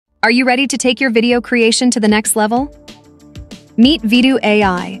Are you ready to take your video creation to the next level? Meet Vidu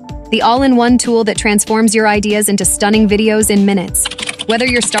AI, the all-in-one tool that transforms your ideas into stunning videos in minutes. Whether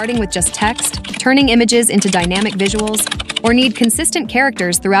you're starting with just text, turning images into dynamic visuals, or need consistent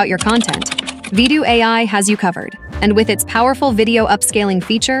characters throughout your content, Vidu AI has you covered. And with its powerful video upscaling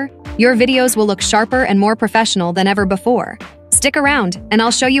feature, your videos will look sharper and more professional than ever before. Stick around, and I'll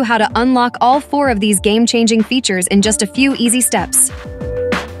show you how to unlock all 4 of these game-changing features in just a few easy steps.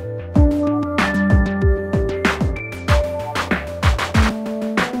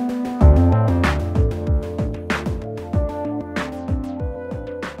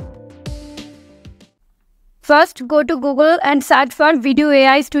 First, go to Google and search for Vidu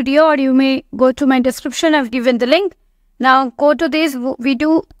Ai Studio, or you may go to my description. I've given the link. Now go to this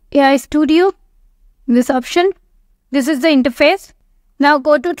Vidu Ai Studio, this option. This is the interface. Now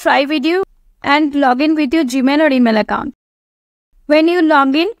go to Try Video and log in with your Gmail or email account. When you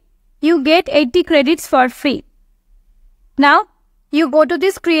log in, you get 80 credits for free. Now you go to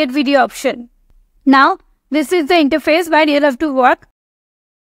this Create Video option. Now this is the interface where you'll have to work.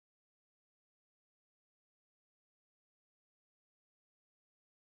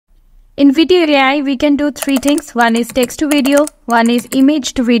 In Vidu AI, we can do 3 things. One is text to video, one is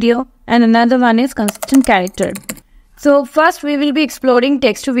image to video, and another one is consistent character. So first we will be exploring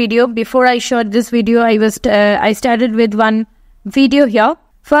text to video. Before I shot this video, I started with one video here.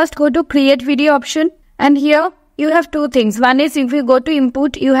 First go to create video option, and here you have 2 things. One is, if you go to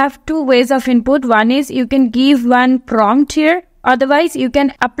input, you have 2 ways of input. One is you can give one prompt here, otherwise you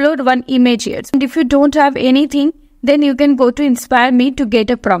can upload one image here. And if you don't have anything, then you can go to inspire me to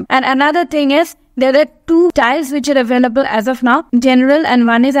get a prompt. And another thing is, there are 2 styles which are available as of now, general and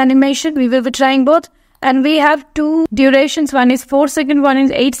one is animation. We will be trying both. And we have 2 durations, one is 4 seconds, one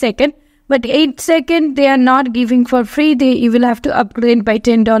is 8 seconds. But 8 seconds they are not giving for free, you will have to upgrade by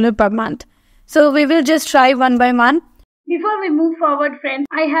 $10 per month. So we will just try one by one. Before we move forward, friends,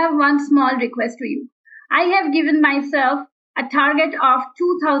 I have one small request to you. I have given myself a target of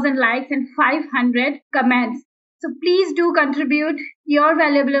 2,000 likes and 500 comments. So please do contribute your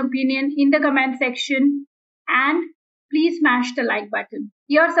valuable opinion in the comment section, and please smash the like button.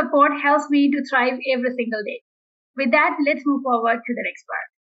 Your support helps me to thrive every single day. With that, let's move forward to the next part.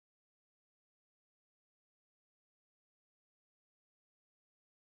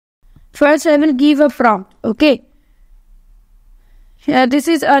 First, I will give a prompt. Okay. This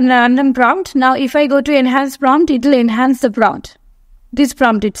is a random prompt. Now, if I go to enhance prompt, it will enhance the prompt. This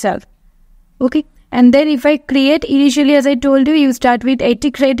prompt itself. Okay. And then if I create, initially, as I told you, you start with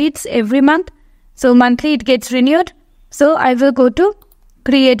 80 credits every month. So monthly it gets renewed. So I will go to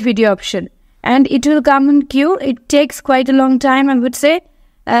create video option, and it will come in queue. It takes quite a long time, I would say,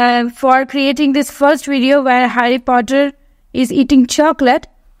 for creating this first video where Harry Potter is eating chocolate.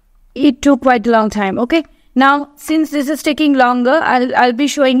 It took quite a long time. Okay. Now, since this is taking longer, I'll be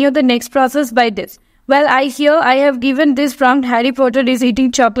showing you the next process by this. Well, I have given this prompt, Harry Potter is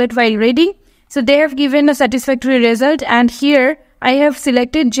eating chocolate while reading. So they have given a satisfactory result, and here I have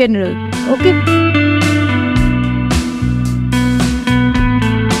selected general. Okay.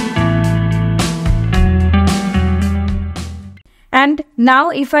 And now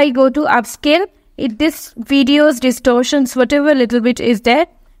if I go to upscale, this video's distortions, whatever little bit is there,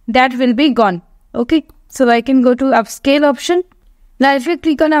 that will be gone. Okay. So I can go to upscale option. Now if you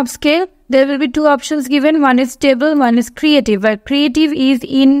click on upscale, there will be 2 options given. One is stable, one is creative. But creative is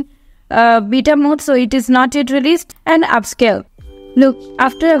in beta mode, so it is not yet released. And upscale. Look,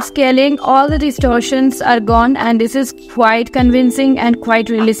 after upscaling, all the distortions are gone, and this is quite convincing and quite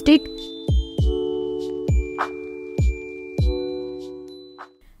realistic.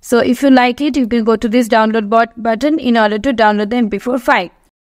 So if you like it, you can go to this download button in order to download the MP4 file.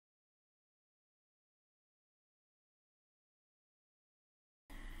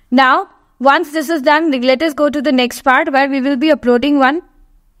 Now, once this is done, let us go to the next part where we will be uploading one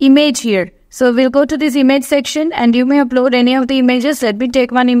image here. So we'll go to this image section, and you may upload any of the images. Let me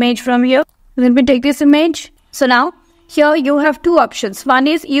take one image from here. Let me take this image. So now, here you have 2 options. One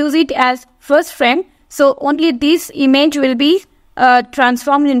is use it as first frame. So only this image will be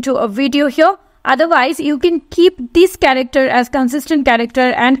transformed into a video here. Otherwise, you can keep this character as consistent character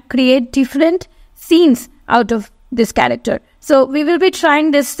and create different scenes out of this character. So we will be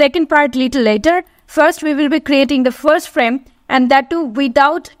trying this second part little later. First, we will be creating the first frame, and that too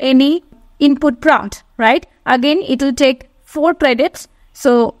without any input prompt, right? Again, it will take 4 credits.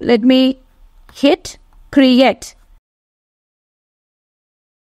 So let me hit create.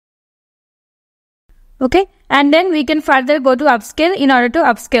 Okay, and then we can further go to upscale in order to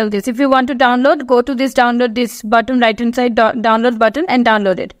upscale this. If you want to download, go to this download this button, right hand side download button, and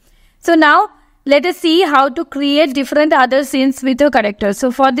download it. So now let us see how to create different other scenes with a character.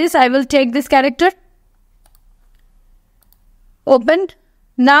 So for this I will take this character, opened.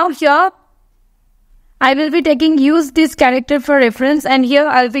 Now here I will be use this character for reference, and here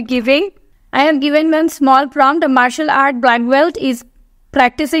I have given one small prompt. A martial art black belt is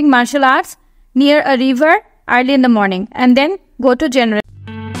practicing martial arts near a river early in the morning, and then go to generate.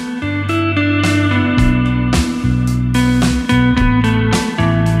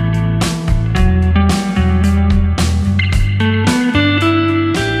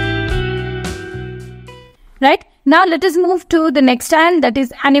 Right, now let us move to the next style, that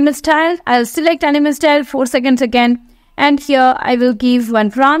is anime style. I'll select anime style, 4 seconds again, and here I will give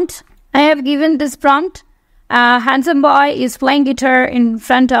one prompt. I have given this prompt. A handsome boy is playing guitar in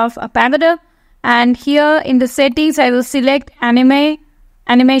front of a pagoda, and here in the settings I will select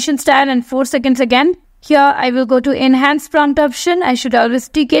animation style, and 4 seconds again. Here I will go to enhance prompt option. I should always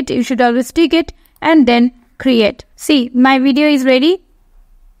tick it, you should always tick it, and then create. See, my video is ready.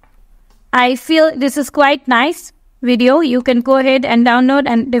 I feel this is quite nice video. You can go ahead and download,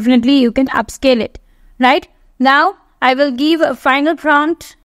 and definitely you can upscale it. Right, now I will give a final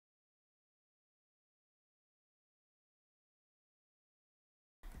prompt.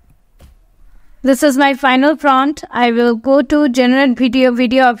 This is my final prompt. I will go to generate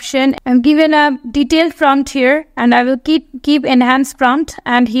video option. I'm given a detailed prompt here, and I will keep enhance prompt,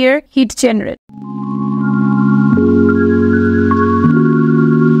 and here hit generate.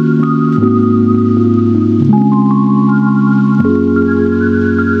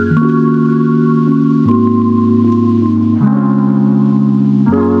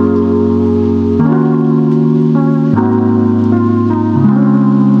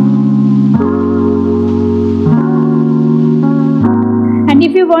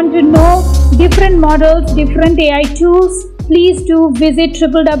 If you want to know different models, different AI tools, please do visit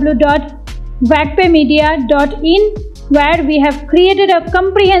www.vagpemedia.in, where we have created a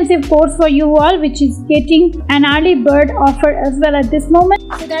comprehensive course for you all, which is getting an early bird offer as well at this moment.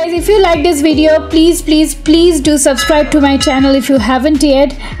 So guys, if you like this video, please do subscribe to my channel if you haven't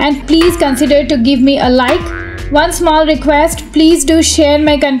yet, and please consider to give me a like. One small request, please do share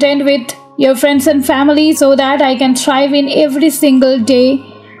my content with your friends and family so that I can thrive in every single day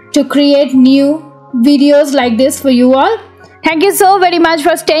to create new videos like this for you all. Thank you so very much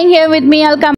for staying here with me. I'll come